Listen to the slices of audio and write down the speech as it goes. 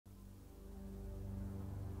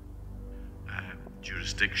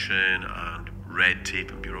jurisdiction and red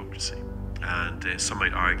tape and bureaucracy. And some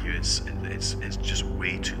might argue it's just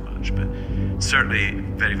way too much, but certainly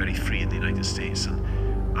very, very free in the United States. And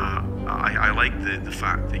I like the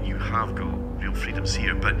fact that you have got real freedoms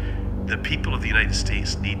here, but the people of the United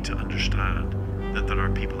States need to understand that there are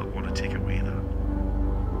people that want to take away that.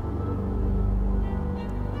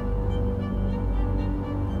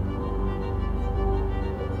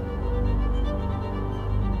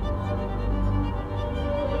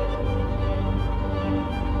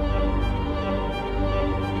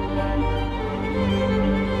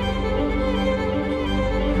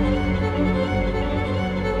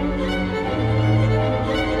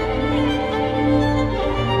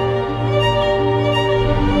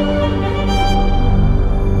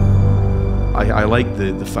 I like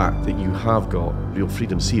the fact that you have got real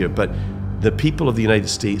freedoms here, but the people of the United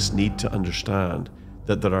States need to understand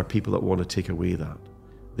that there are people that want to take away that.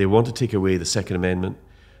 They want to take away the Second Amendment.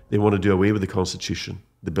 They want to do away with the Constitution,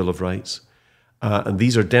 the Bill of Rights. And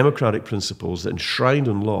these are democratic principles that enshrined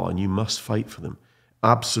in law, and you must fight for them.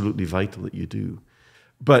 Absolutely vital that you do.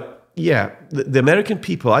 But yeah, the American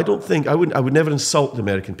people, I would never insult the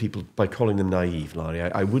American people by calling them naive, Larry.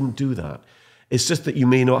 I wouldn't do that. It's just that you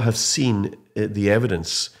may not have seen the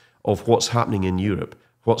evidence of what's happening in Europe,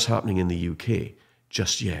 what's happening in the UK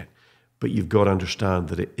just yet. But you've got to understand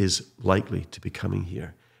that it is likely to be coming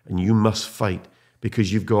here. And you must fight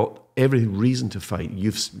because you've got every reason to fight.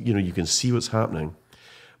 You can see what's happening.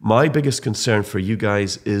 My biggest concern for you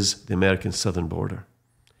guys is the American southern border.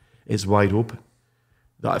 It's wide open.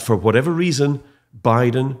 That for whatever reason,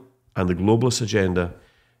 Biden and the globalist agenda,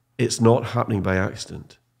 it's not happening by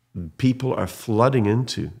accident. People are flooding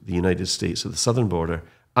into the United States at the southern border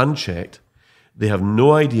unchecked. They have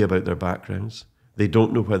no idea about their backgrounds. They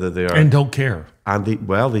don't know whether they are... And don't care. And they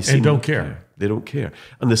seem... And don't care. They don't care.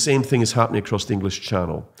 And the same thing is happening across the English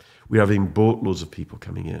Channel. We're having boatloads of people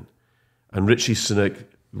coming in. And Richie Sunak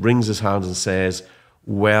wrings his hands and says,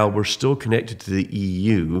 well, we're still connected to the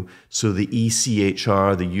EU, so the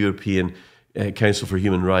ECHR, the European Council for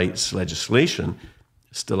Human Rights legislation,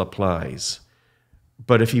 still applies.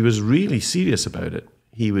 But if he was really serious about it,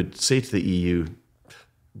 he would say to the EU,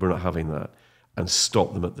 we're not having that, and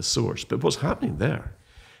stop them at the source. But what's happening there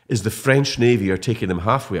is the French Navy are taking them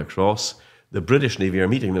halfway across, the British Navy are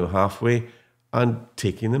meeting them halfway and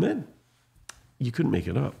taking them in. You couldn't make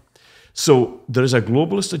it up. So there is a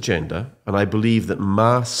globalist agenda, and I believe that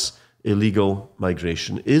mass illegal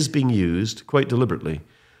migration is being used quite deliberately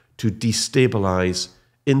to destabilize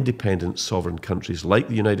independent sovereign countries like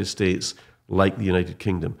the United States, like the United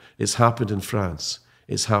Kingdom. It's happened in France.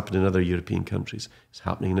 It's happened in other European countries. It's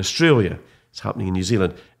happening in Australia. It's happening in New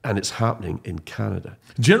Zealand. And it's happening in Canada.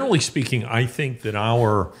 Generally speaking, I think that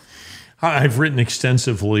I've written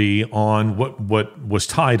extensively on what was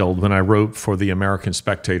titled, when I wrote for the American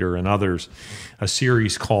Spectator and others, a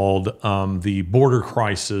series called The Border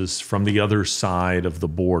Crisis from the Other Side of the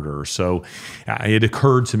Border. So it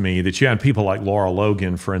occurred to me that you had people like Laura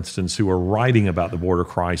Logan, for instance, who were writing about the border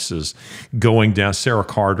crisis, going down, Sarah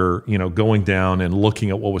Carter, going down and looking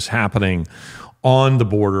at what was happening on the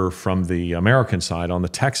border from the American side, on the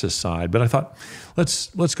Texas side. But I thought,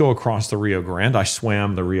 let's go across the Rio Grande. I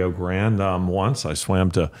swam the Rio Grande once. I swam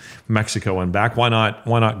to Mexico and back. Why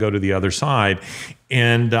not go to the other side?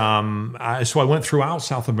 And so I went throughout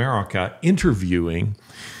South America interviewing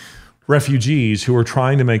refugees who are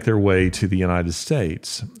trying to make their way to the United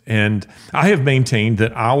States. And I have maintained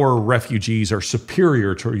that our refugees are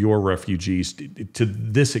superior to your refugees to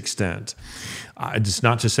this extent. It's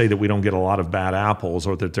not to say that we don't get a lot of bad apples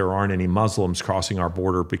or that there aren't any Muslims crossing our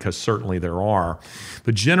border, because certainly there are.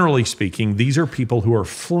 But generally speaking, these are people who are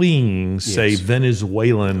fleeing, say,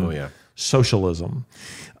 Venezuelan socialism.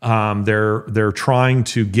 They're trying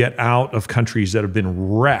to get out of countries that have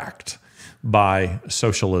been wrecked by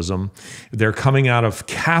socialism. They're coming out of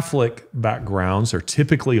Catholic backgrounds. They're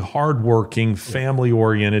typically hardworking,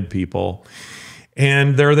 family-oriented people.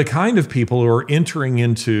 And they're the kind of people who are entering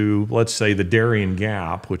into, let's say, the Darien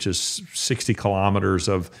Gap, which is 60 kilometers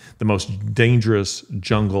of the most dangerous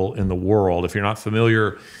jungle in the world. If you're not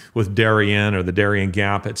familiar with Darien or the Darien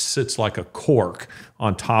Gap, it sits like a cork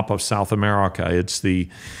on top of South America. It's the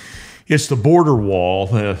border wall,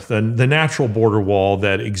 the natural border wall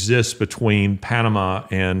that exists between Panama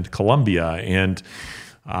and Colombia. And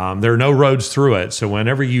there are no roads through it. So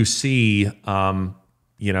whenever you see a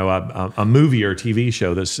movie or a TV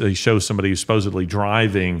show that shows somebody who's supposedly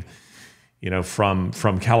driving,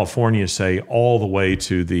 from California, say, all the way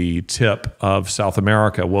to the tip of South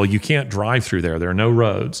America. Well, you can't drive through there. There are no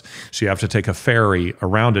roads. So you have to take a ferry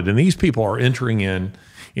around it. And these people are entering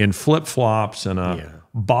in flip-flops and a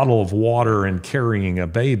bottle of water and carrying a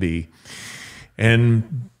baby.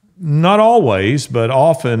 And not always, but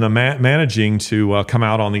often managing to come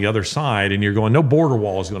out on the other side, and you're going, no border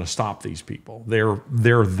wall is going to stop these people.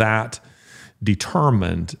 They're that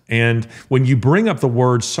determined. And when you bring up the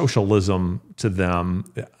word socialism to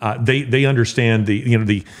them, they understand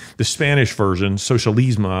the Spanish version,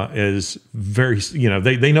 socialismo, is very,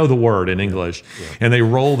 they know the word in English, and they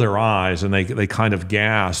roll their eyes and they kind of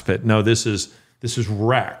gasp at, no, this is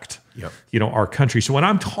wrecked. Our country. So when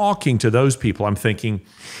I'm talking to those people, I'm thinking,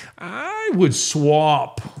 I would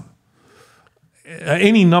swap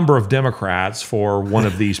any number of Democrats for one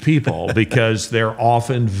of these people because they're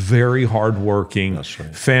often very hardworking,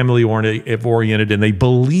 family oriented, and they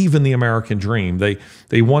believe in the American dream.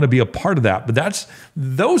 They want to be a part of that. But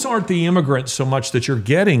those aren't the immigrants so much that you're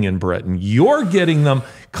getting in Britain. You're getting them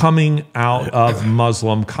coming out of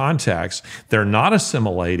Muslim context. They're not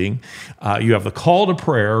assimilating. You have the call to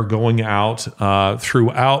prayer going out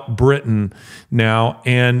throughout Britain now,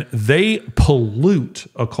 and they pollute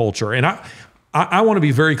a culture. And I want to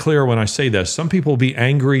be very clear when I say this. Some people will be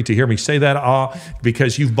angry to hear me say that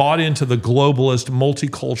because you've bought into the globalist,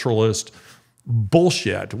 multiculturalist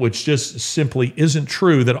bullshit, which just simply isn't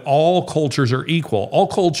true, that all cultures are equal. All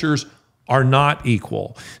cultures are not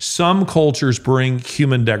equal. Some cultures bring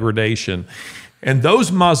human degradation. And those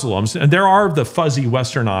Muslims, and there are the fuzzy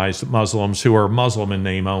westernized Muslims who are Muslim in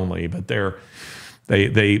name only, but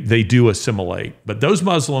they do assimilate. But those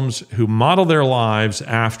Muslims who model their lives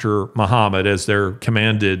after Muhammad, as they're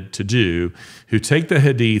commanded to do, who take the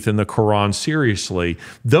Hadith and the Quran seriously,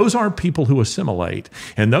 those aren't people who assimilate.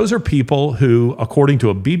 And those are people who, according to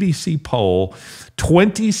a BBC poll,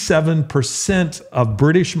 27% of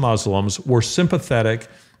British Muslims were sympathetic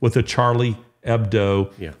with the Charlie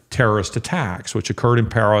Hebdo terrorist attacks, which occurred in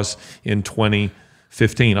Paris in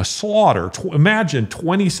 2015, a slaughter. Imagine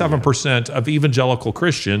 27% of evangelical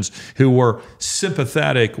Christians who were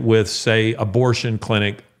sympathetic with, say, abortion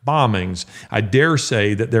clinic bombings. I dare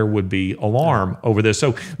say that there would be alarm over this.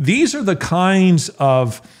 So these are the kinds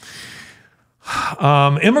of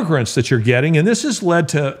immigrants that you're getting, and this has led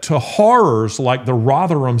to horrors like the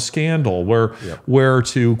Rotherham scandal, where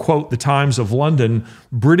to quote the Times of London,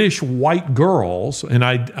 British white girls, and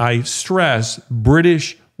I stress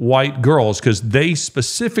British white girls, because they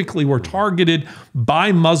specifically were targeted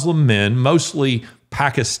by Muslim men, mostly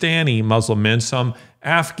Pakistani Muslim men, some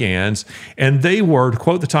Afghans, and they were, to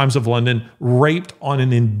quote the Times of London, raped on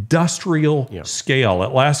an industrial scale.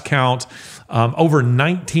 At last count, over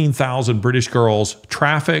 19,000 British girls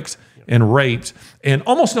trafficked and raped, and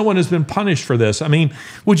almost no one has been punished for this. I mean,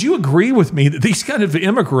 would you agree with me that these kind of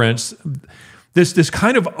immigrants, this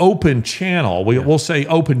kind of open channel, we'll say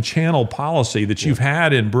open channel policy that you've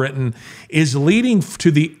had in Britain, is leading to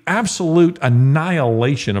the absolute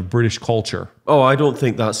annihilation of British culture? Oh, I don't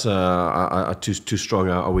think that's a too strong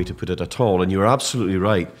a way to put it at all. And you're absolutely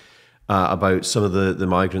right about some of the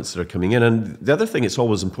migrants that are coming in. And the other thing it's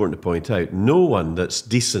always important to point out, no one that's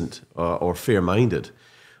decent or fair-minded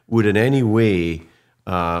would in any way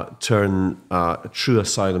turn a true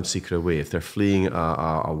asylum seeker away. If they're fleeing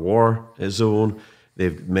a war zone,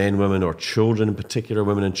 they've men, women, or children in particular,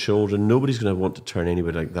 women and children, nobody's going to want to turn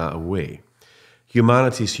anybody like that away.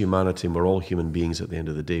 Humanity is humanity, and we're all human beings at the end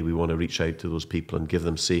of the day. We want to reach out to those people and give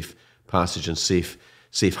them safe passage and safe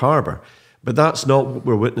harbor. But that's not what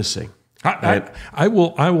we're witnessing. I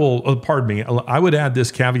will, pardon me, I would add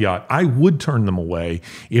this caveat. I would turn them away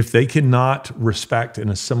if they cannot respect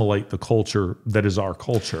and assimilate the culture that is our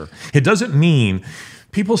culture. It doesn't mean,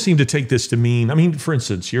 people seem to take this to mean, I mean, for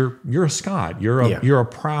instance, you're a Scot, you're a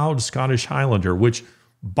proud Scottish Highlander, which,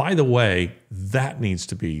 by the way, that needs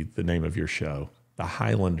to be the name of your show, The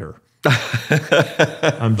Highlander.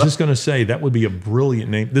 I'm just going to say that would be a brilliant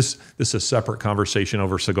name. This is a separate conversation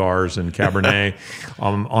over cigars and Cabernet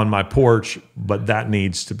on my porch, but that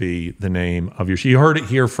needs to be the name of your show. You heard it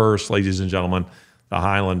here first, ladies and gentlemen, The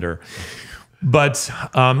Highlander. But,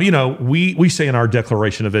 we say in our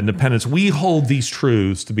Declaration of Independence, we hold these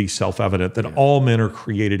truths to be self-evident, that all men are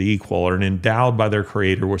created equal and endowed by their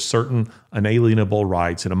Creator with certain unalienable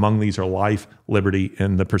rights, and among these are life, liberty,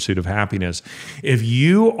 and the pursuit of happiness. If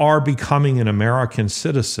you are becoming an American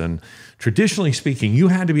citizen, traditionally speaking, you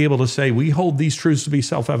had to be able to say, we hold these truths to be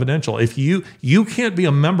self-evidential. If you can't be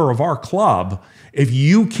a member of our club if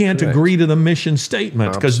you can't agree to the mission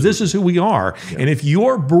statement, because this is who we are. Yeah. And if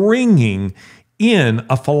you're bringing in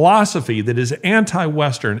a philosophy that is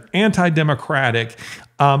anti-Western, anti-democratic,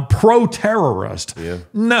 pro-terrorist. Yeah.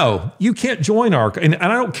 No, you can't join our, and I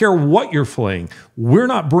don't care what you're fleeing. We're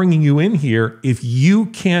not bringing you in here if you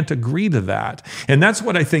can't agree to that. And that's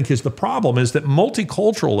what I think is the problem, is that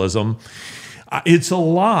multiculturalism, it's a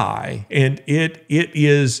lie, and it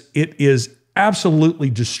is absolutely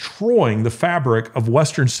destroying the fabric of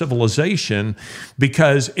Western civilization,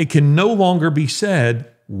 because it can no longer be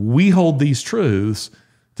said, we hold these truths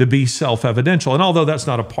to be self-evidential. And although that's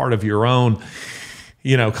not a part of your own,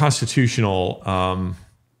 constitutional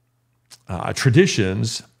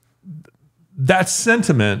traditions, that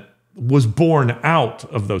sentiment was born out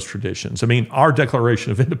of those traditions. I mean, our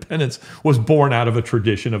Declaration of Independence was born out of a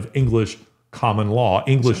tradition of English common law,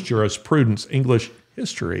 English jurisprudence, English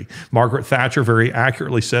history. Margaret Thatcher very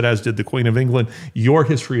accurately said, as did the Queen of England, your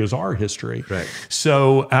history is our history. Right.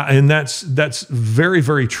 So, and that's very,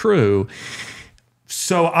 very true.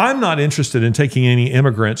 So I'm not interested in taking any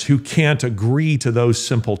immigrants who can't agree to those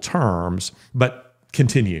simple terms, but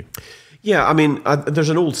continue. Yeah, I mean, there's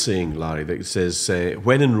an old saying, Larry, that says,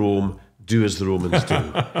 when in Rome, do as the Romans do.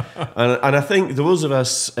 and I think those of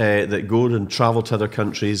us that go and travel to other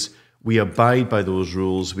countries, we abide by those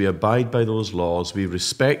rules, we abide by those laws, we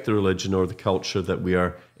respect the religion or the culture that we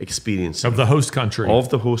are experiencing. Of the host country. Of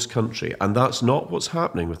the host country. And that's not what's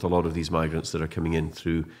happening with a lot of these migrants that are coming in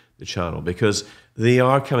through the channel, because they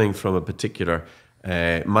are coming from a particular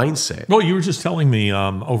mindset. Well, you were just telling me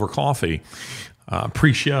over coffee,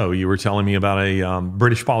 pre-show, you were telling me about a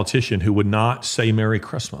British politician who would not say Merry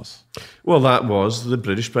Christmas. Well, that was the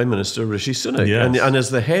British Prime Minister, Rishi Sunak. Yes. And as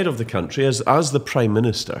the head of the country, as the Prime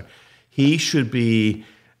Minister, he should be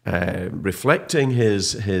reflecting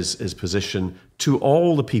his position to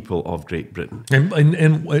all the people of Great Britain.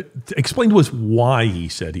 And explain to us why he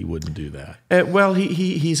said he wouldn't do that. Well,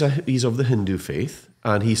 he's of the Hindu faith,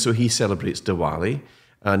 and he celebrates Diwali,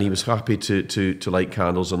 and he was happy to light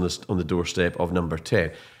candles on the doorstep of number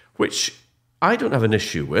 10, which I don't have an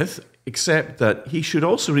issue with, except that he should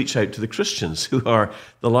also reach out to the Christians, who are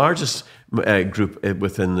the largest group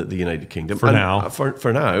within the United Kingdom for now.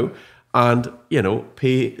 For now. And,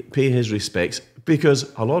 pay his respects,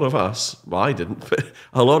 because a lot of us, well, I didn't, but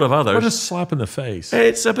a lot of others. What a slap in the face.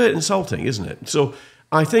 It's a bit insulting, isn't it? So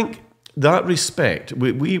I think that respect,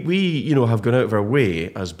 we have gone out of our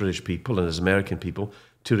way as British people and as American people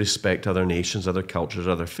to respect other nations, other cultures,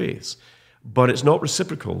 other faiths. But it's not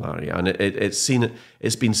reciprocal, Larry, and it's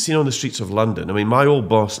been seen on the streets of London. I mean, my old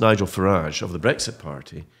boss, Nigel Farage of the Brexit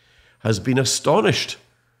Party, has been astonished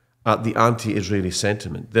at the anti-Israeli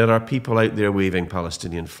sentiment. There are people out there waving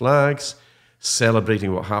Palestinian flags,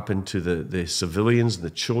 celebrating what happened to the civilians,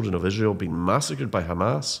 the children of Israel being massacred by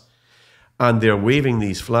Hamas. And they're waving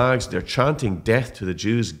these flags, they're chanting death to the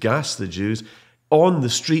Jews, gas the Jews, on the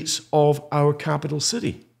streets of our capital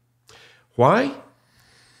city. Why?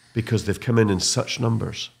 Because they've come in such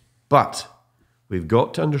numbers. But we've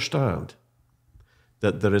got to understand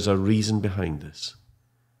that there is a reason behind this.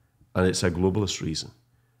 And it's a globalist reason.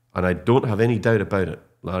 And I don't have any doubt about it,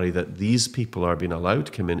 Larry, that these people are being allowed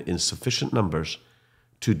to come in sufficient numbers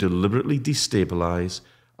to deliberately destabilize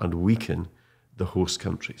and weaken the host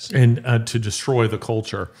countries. And to destroy the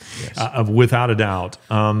culture, Yes. Without a doubt.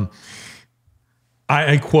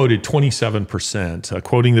 I quoted 27%,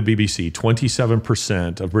 quoting the BBC,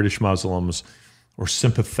 27% of British Muslims were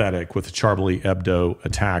sympathetic with the Charlie Hebdo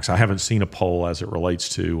attacks. I haven't seen a poll as it relates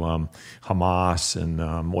to Hamas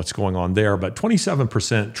and what's going on there, but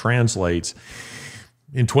 27% translates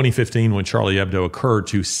in 2015 when Charlie Hebdo occurred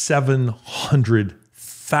to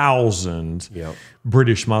 700,000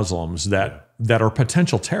 British Muslims that are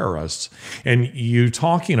potential terrorists. And you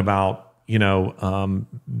talking about,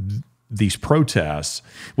 these protests,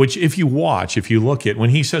 which if you look at, when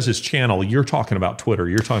he says his channel, you're talking about Twitter,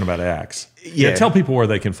 you're talking about X. Yeah, tell people where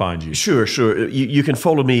they can find you. Sure. You can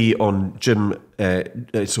follow me on Jim,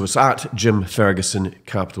 so it's at Jim Ferguson,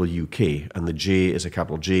 capital UK, and the J is a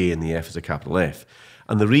capital J and the F is a capital F.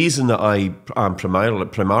 And the reason that I am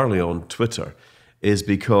primarily on Twitter is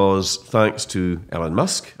because, thanks to Elon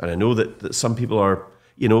Musk, and I know that some people are,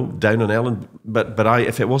 down on Elon, but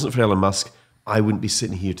if it wasn't for Elon Musk, I wouldn't be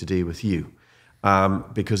sitting here today with you,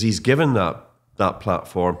 because he's given that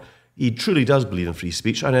platform. He truly does believe in free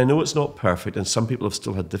speech, and I know it's not perfect, and some people have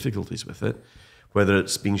still had difficulties with it, whether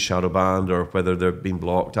it's being shadow banned or whether they're being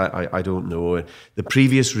blocked. I don't know. The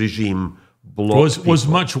previous regime blocked was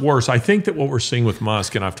much worse. I think that what we're seeing with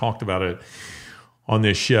Musk, and I've talked about it on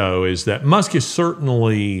this show, is that Musk is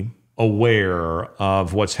certainly aware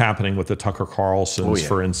of what's happening with the Tucker Carlsons,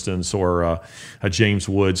 for instance, or a James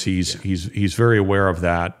Woods. He's very aware of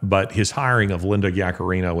that. But his hiring of Linda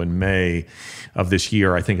Yaccarino in May of this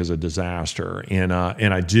year, I think, is a disaster. And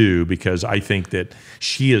I do, because I think that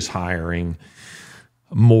she is hiring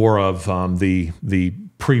more of the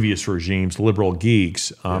previous regime's liberal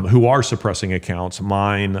geeks who are suppressing accounts,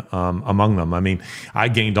 mine among them. I mean, I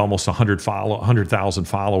gained almost 100,000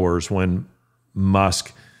 followers when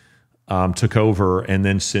Musk took over, and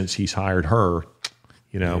then since he's hired her,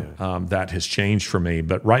 that has changed for me.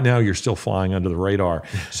 But right now, you're still flying under the radar,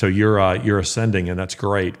 so you're ascending, and that's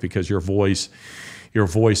great, because your voice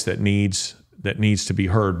that needs to be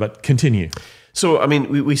heard. But continue. So, I mean,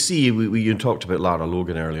 we see, you talked about Lara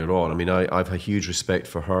Logan earlier on. I mean, I've a huge respect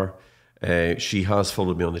for her. She has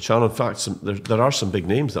followed me on the channel. In fact, there are some big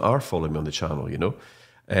names that are following me on the channel,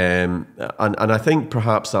 and I think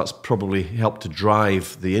perhaps that's probably helped to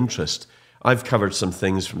drive the interest. I've covered some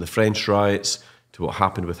things from the French riots to what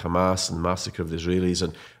happened with Hamas and the massacre of the Israelis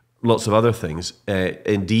and lots of other things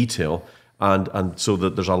in detail. And so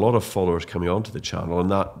that there's a lot of followers coming onto the channel, and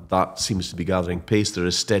that seems to be gathering pace. There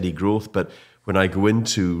is steady growth, but when I go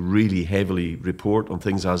into really heavily report on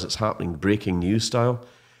things as it's happening, breaking news style,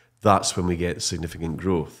 that's when we get significant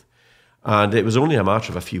growth. And it was only a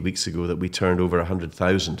matter of a few weeks ago that we turned over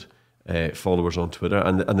 100,000 followers on Twitter,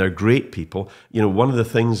 and they're great people. One of the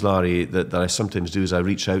things, Larry, that I sometimes do is I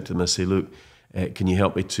reach out to them and say, look, can you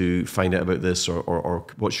help me to find out about this, or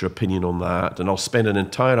what's your opinion on that? And I'll spend an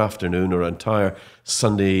entire afternoon or an entire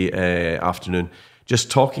Sunday afternoon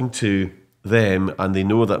just talking to them, and they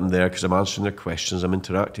know that I'm there because I'm answering their questions, I'm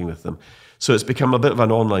interacting with them. So it's become a bit of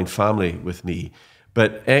an online family with me.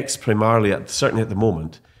 But X primarily, certainly at the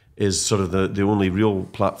moment, is sort of the only real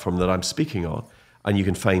platform that I'm speaking on, and you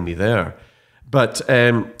can find me there. But,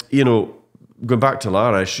 going back to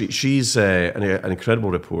Lara, she's an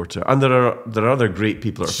incredible reporter, and there are other great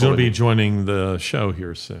people that are following. She'll be joining the show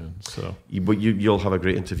here soon. So, but you'll have a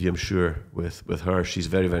great interview, I'm sure, with her. She's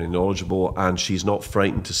very, very knowledgeable, and she's not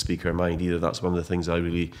frightened to speak her mind either. That's one of the things I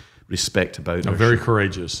really respect about her. Very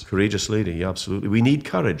courageous. Courageous lady, yeah, absolutely. We need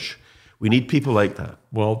courage. We need people like that.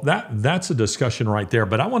 Well, that's a discussion right there.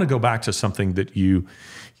 But I want to go back to something that you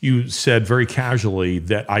said very casually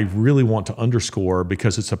that I really want to underscore,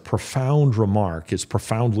 because it's a profound remark. It's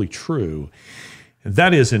profoundly true.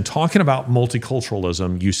 That is, in talking about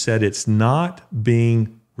multiculturalism, you said it's not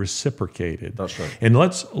being reciprocated. That's right. And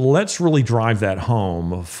let's really drive that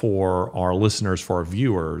home for our listeners, for our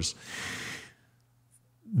viewers.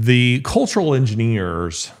 The cultural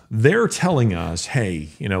engineers, they're telling us, hey,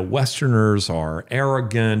 Westerners are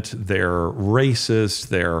arrogant, they're racist,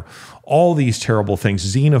 they're all these terrible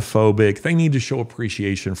things, xenophobic. They need to show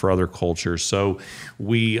appreciation for other cultures. So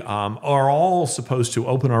we are all supposed to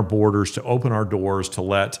open our borders, to open our doors, to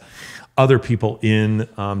let other people in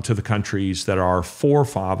to the countries that our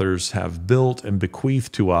forefathers have built and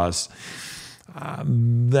bequeathed to us,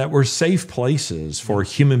 that were safe places for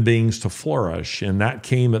human beings to flourish, and that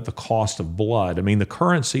came at the cost of blood. I mean, the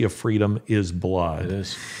currency of freedom is blood. It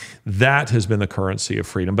is. That has been the currency of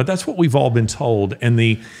freedom. But that's what we've all been told. And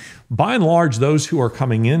by and large, those who are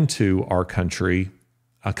coming into our countries,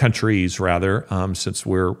 since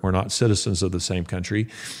we're not citizens of the same country,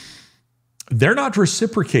 they're not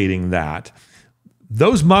reciprocating that.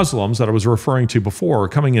 Those Muslims that I was referring to before,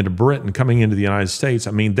 coming into Britain, coming into the United States,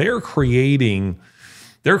 I mean, they're recreating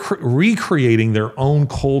their own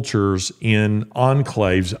cultures in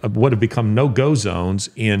enclaves, what have become no-go zones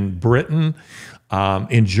in Britain,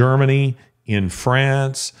 in Germany, in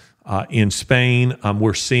France, in Spain.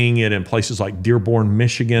 We're seeing it in places like Dearborn,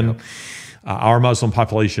 Michigan. Yep. Our Muslim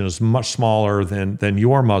population is much smaller than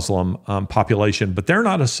your Muslim population, but they're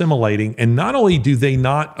not assimilating. And not only do they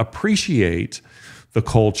not appreciate the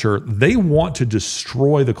culture, they want to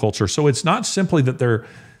destroy the culture. So it's not simply that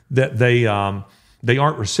they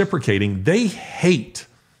aren't reciprocating; they hate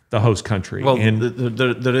the host country. Well,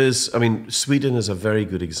 there is. I mean, Sweden is a very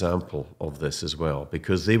good example of this as well,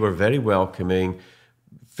 because they were very welcoming,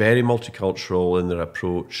 very multicultural in their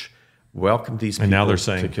approach, welcomed these people and now they're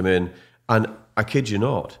saying, to come in. And I kid you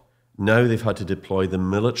not, now they've had to deploy the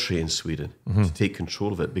military in Sweden to take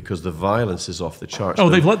control of it, because the violence is off the charts. Oh,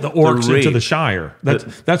 they've let the orcs into the Shire.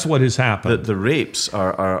 That's what has happened. The rapes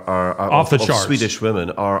are off the charts. Swedish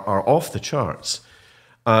women are off the charts.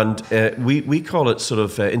 And we call it sort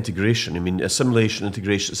of integration. I mean, assimilation,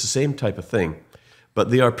 integration, it's the same type of thing. But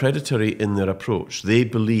they are predatory in their approach. They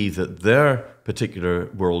believe that their particular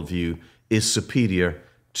worldview is superior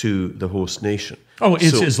to the host nation. Oh,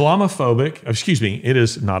 it's Islamophobic. Excuse me. It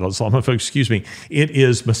is not Islamophobic. Excuse me. It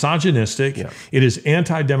is misogynistic. Yeah. It is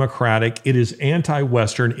anti-democratic. It is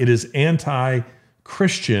anti-Western. It is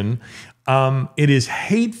anti-Christian. It is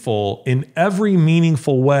hateful in every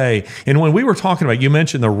meaningful way. And when we were talking about, you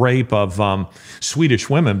mentioned the rape of Swedish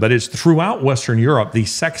women, but it's throughout Western Europe,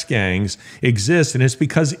 these sex gangs exist, and it's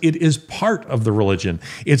because it is part of the religion.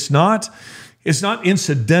 It's not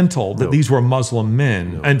incidental that these were Muslim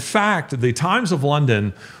men. In fact, the Times of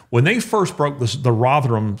London, when they first broke the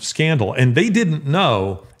Rotherham scandal, and they didn't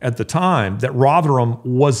know at the time that Rotherham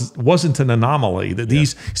wasn't an anomaly, that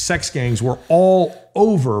these sex gangs were all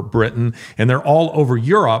over Britain and they're all over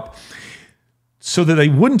Europe, so that they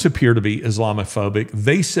wouldn't appear to be Islamophobic,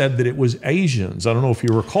 they said that it was Asians. I don't know if you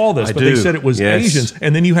recall this, they said it was Asians.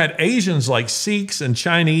 And then you had Asians like Sikhs and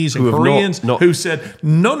Chinese and Koreans who said,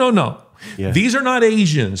 no. Yeah. These are not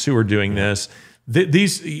Asians who are doing this.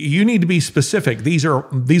 These, you need to be specific. These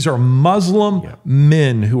are Muslim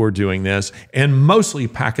men who are doing this, and mostly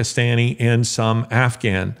Pakistani and some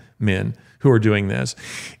Afghan men who are doing this,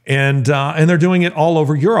 and they're doing it all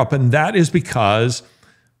over Europe. And that is because,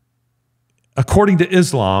 according to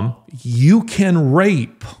Islam, you can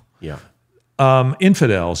rape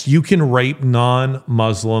infidels. You can rape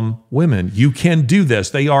non-Muslim women. You can do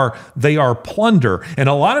this. They are plunder. And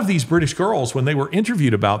a lot of these British girls, when they were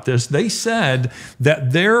interviewed about this, they said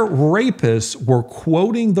that their rapists were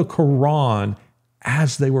quoting the Quran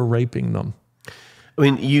as they were raping them. I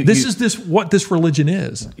mean, this is what this religion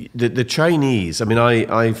is. The Chinese. I mean,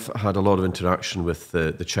 I've had a lot of interaction with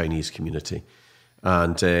the Chinese community,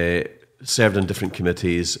 and served in different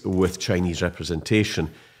committees with Chinese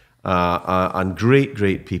representation. And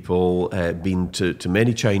great people, been to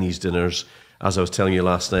many Chinese dinners, as I was telling you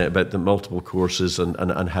last night about the multiple courses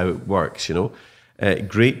and how it works, you know.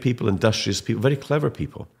 Great people, industrious people, very clever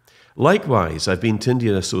people. Likewise, I've been to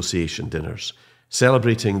Indian Association dinners,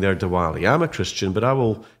 celebrating their Diwali. I'm a Christian, but I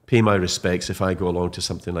will pay my respects if I go along to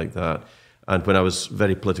something like that. And when I was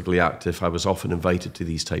very politically active, I was often invited to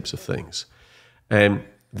these types of things.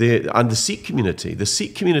 The Sikh community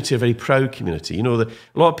are a very proud community. You know, a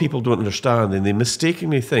lot of people don't understand, and they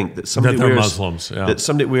mistakenly think that somebody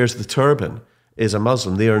wears the turban is a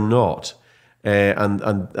Muslim. They are not,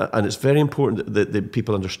 and it's very important that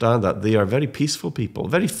people understand that they are very peaceful people,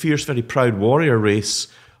 very fierce, very proud warrior race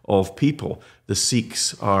of people. The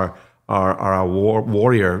Sikhs are a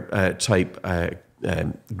warrior type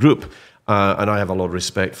group, and I have a lot of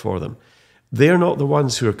respect for them. They're not the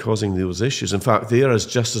ones who are causing those issues. In fact, they are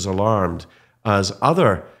just as alarmed as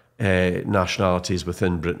other nationalities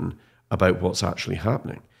within Britain about what's actually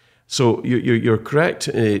happening. So you're correct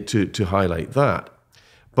to highlight that.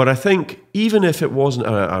 But I think even if it wasn't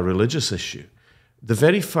a religious issue, the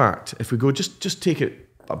very fact, if we go just take it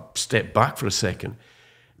a step back for a second,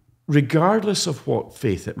 regardless of what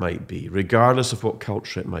faith it might be, regardless of what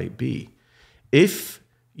culture it might be, if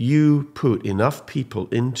you put enough people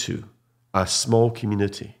into a small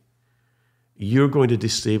community, you're going to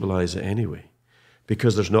destabilize it anyway,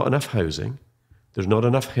 because there's not enough housing, there's not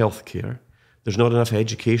enough healthcare, there's not enough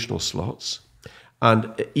educational slots.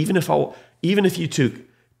 And even if you took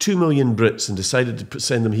 2 million Brits and decided to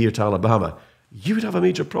send them here to Alabama, you would have a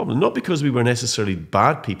major problem. Not because we were necessarily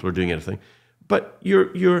bad people or doing anything, but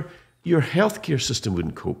your healthcare system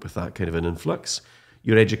wouldn't cope with that kind of an influx.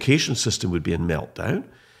 Your education system would be in meltdown.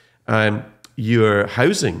 Your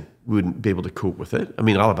housing wouldn't be able to cope with it. I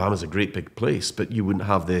mean, Alabama's a great big place, but you wouldn't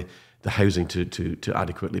have the housing to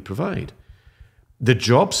adequately provide. The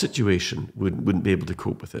job situation wouldn't be able to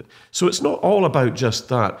cope with it. So it's not all about just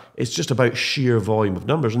that. It's just about sheer volume of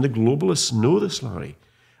numbers. And the globalists know this, Larry.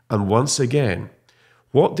 And once again,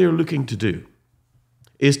 what they're looking to do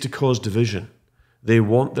is to cause division. They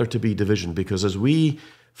want there to be division, because as we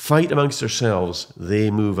fight amongst ourselves,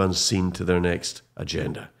 they move unseen to their next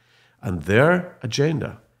agenda. And their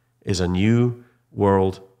agenda is a new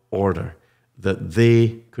world order that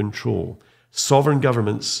they control. Sovereign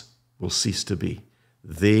governments will cease to be.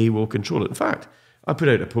 They will control it. In fact, I put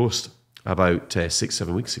out a post about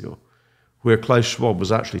 6-7 weeks ago where Klaus Schwab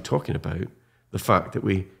was actually talking about the fact that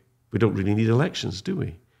we don't really need elections, do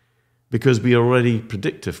we? Because we are already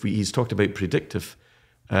predictive. He's talked about predictive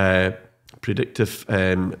sort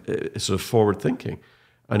of forward thinking.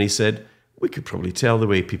 And he said, we could probably tell the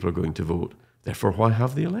way people are going to vote. Therefore, why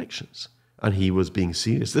have the elections? And he was being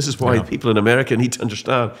serious. This is why people in America need to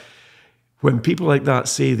understand, when people like that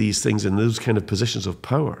say these things in those kind of positions of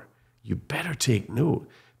power, you better take note,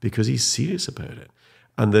 because he's serious about it.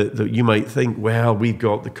 And you might think, well, we've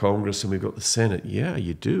got the Congress and we've got the Senate. Yeah,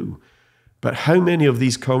 you do. But how many of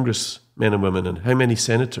these Congress men and women, and how many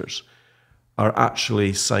senators are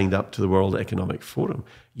actually signed up to the World Economic Forum,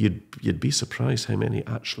 you'd be surprised how many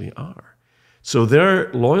actually are. So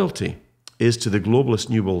their loyalty is to the globalist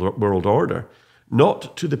New World Order,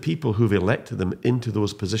 not to the people who've elected them into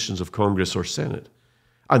those positions of Congress or Senate.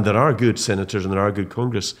 And there are good senators and there are good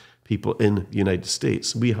Congress people in the United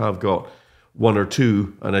States. We have got one or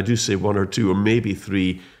two, and I do say one or two, or maybe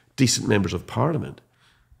three decent members of Parliament,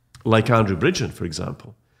 like Andrew Bridgen, for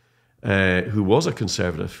example, who was a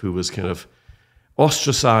Conservative, who was kind of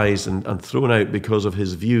ostracized and thrown out because of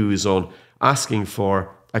his views on asking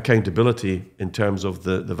for accountability in terms of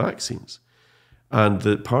the vaccines. And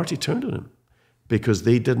the party turned on him because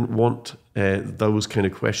they didn't want those kind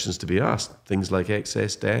of questions to be asked, things like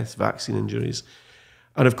excess deaths, vaccine injuries.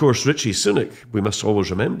 And of course, Richie Sunak, we must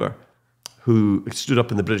always remember, who stood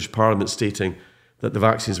up in the British Parliament stating that the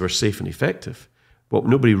vaccines were safe and effective. What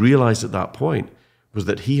nobody realized at that point was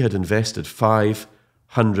that he had invested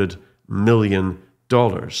 $500 million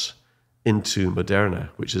into Moderna,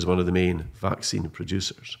 which is one of the main vaccine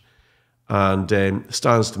producers, and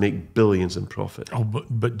stands to make billions in profit. Oh,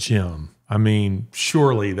 but Jim, I mean,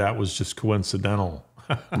 surely that was just coincidental.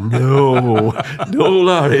 No,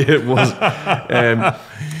 Larry, it wasn't.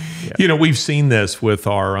 You know, we've seen this with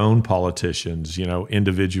our own politicians, you know,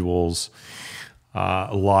 individuals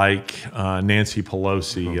like Nancy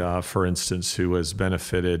Pelosi, for instance, who has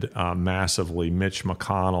benefited massively, Mitch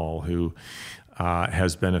McConnell, who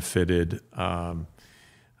has benefited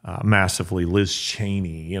massively, Liz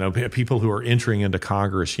Cheney, you know, people who are entering into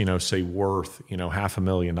Congress, you know, say worth, you know,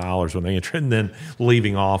 $500,000 when they enter, and then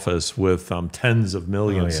leaving office with tens of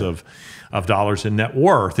millions of dollars in net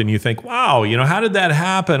worth. And you think, wow, you know, how did that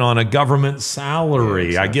happen on a government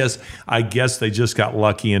salary? Yeah, exactly. I guess they just got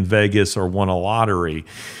lucky in Vegas or won a lottery.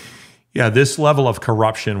 Yeah, this level of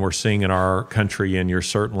corruption we're seeing in our country, and you're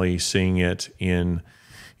certainly seeing it in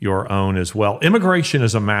your own as well. Immigration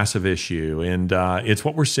is a massive issue, and it's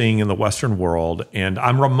what we're seeing in the Western world. And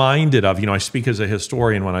I'm reminded of, you know, I speak as a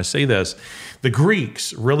historian when I say this, the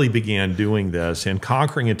Greeks really began doing this and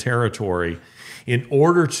conquering a territory in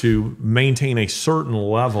order to maintain a certain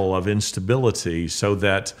level of instability so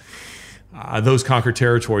that those conquered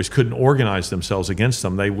territories couldn't organize themselves against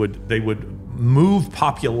them. They would move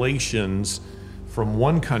populations from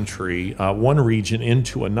one country, one region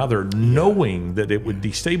into another, knowing that it would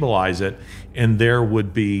destabilize it, and there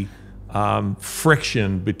would be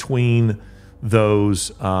friction between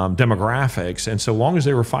those demographics. And so long as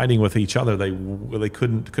they were fighting with each other, they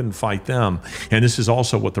couldn't fight them. And this is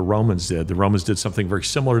also what the Romans did. The Romans did something very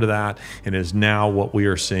similar to that, and is now what we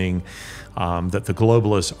are seeing that the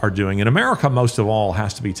globalists are doing. And America, most of all,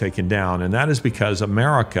 has to be taken down, and that is because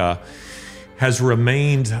America has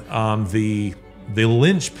remained the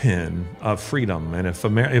linchpin of freedom. And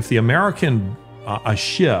if the American a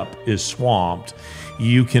ship is swamped,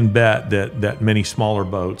 you can bet that many smaller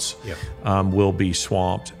boats will be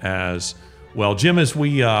swamped as well. Jim, as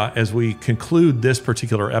we conclude this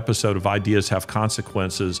particular episode of Ideas Have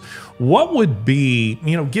Consequences, what would be,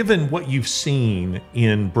 you know, given what you've seen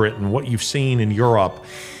in Britain, what you've seen in Europe,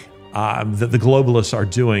 that the globalists are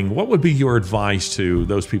doing, what would be your advice to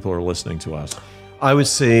those people who are listening to us? I would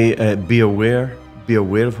say be aware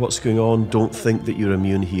of what's going on. Don't think that you're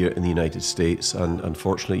immune here in the United States, and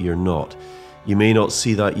unfortunately you're not. You may not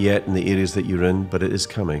see that yet in the areas that you're in, but it is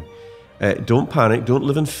coming. Don't panic, don't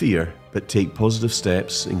live in fear, but take positive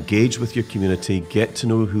steps, engage with your community, get to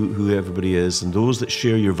know who everybody is, and those that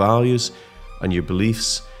share your values and your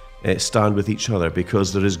beliefs, stand with each other,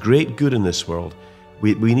 because there is great good in this world.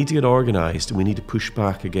 We need to get organized, and we need to push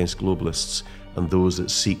back against globalists and those that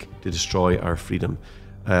seek to destroy our freedom.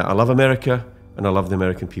 I love America, and I love the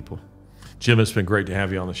American people. Jim, it's been great to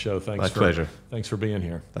have you on the show. Thanks. My pleasure. Thanks for being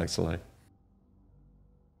here. Thanks a lot.